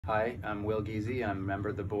Hi, I'm Will Giesey. I'm a member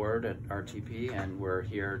of the board at RTP, and we're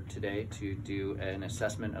here today to do an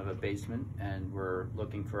assessment of a basement, and we're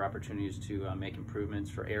looking for opportunities to make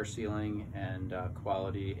improvements for air sealing and air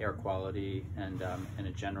quality, and a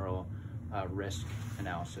general risk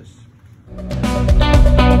analysis.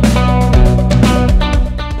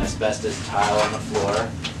 Asbestos tile on the floor.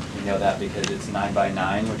 We know that because it's 9 by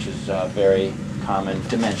 9, which is a very common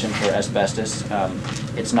dimension for asbestos.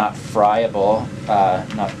 It's not friable,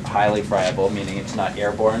 not highly friable, meaning it's not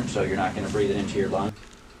airborne, so you're not going to breathe it into your lungs.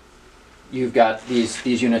 You've got these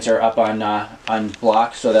units are up on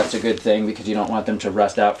blocks, so that's a good thing because you don't want them to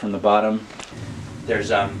rust out from the bottom.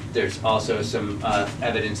 There's also some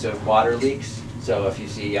evidence of water leaks. So if you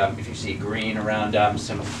see green around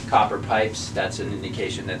some copper pipes, that's an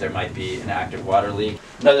indication that there might be an active water leak.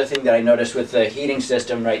 Another thing that I noticed with the heating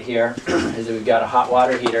system right here is that we've got a hot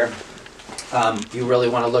water heater. You really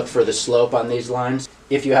want to look for the slope on these lines.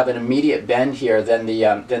 If you have an immediate bend here, then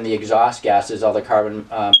the exhaust gases, all the carbon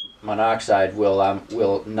monoxide,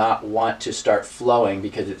 will not want to start flowing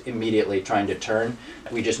because it's immediately trying to turn.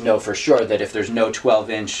 We just know for sure that if there's no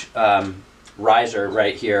 12-inch riser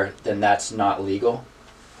right here, then that's not legal.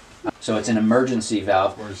 So it's an emergency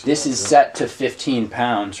valve. This is set to 15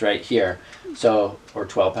 pounds right here, so, or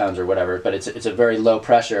 12 pounds or whatever, but it's a very low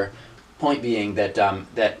pressure. Point being that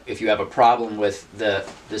that if you have a problem with the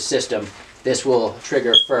system, this will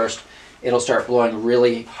trigger first. It'll start blowing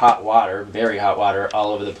really hot water, very hot water,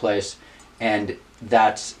 all over the place, and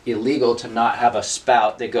that's illegal to not have a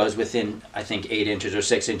spout that goes within, I think, 8 inches or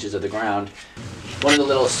 6 inches of the ground. One of the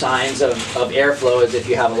little signs of airflow is if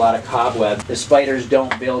you have a lot of cobwebs. The spiders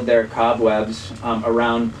don't build their cobwebs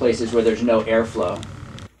around places where there's no airflow.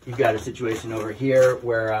 You've got a situation over here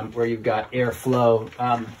where you've got airflow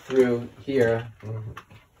through here,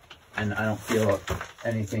 and I don't feel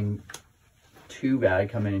anything too bad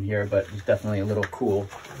coming in here, but it's definitely a little cool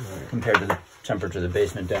compared to the temperature of the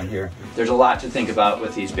basement down here. There's a lot to think about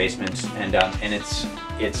with these basements, and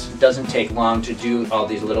it doesn't take long to do all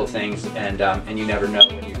these little things, and you never know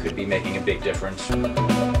when you could be making a big difference.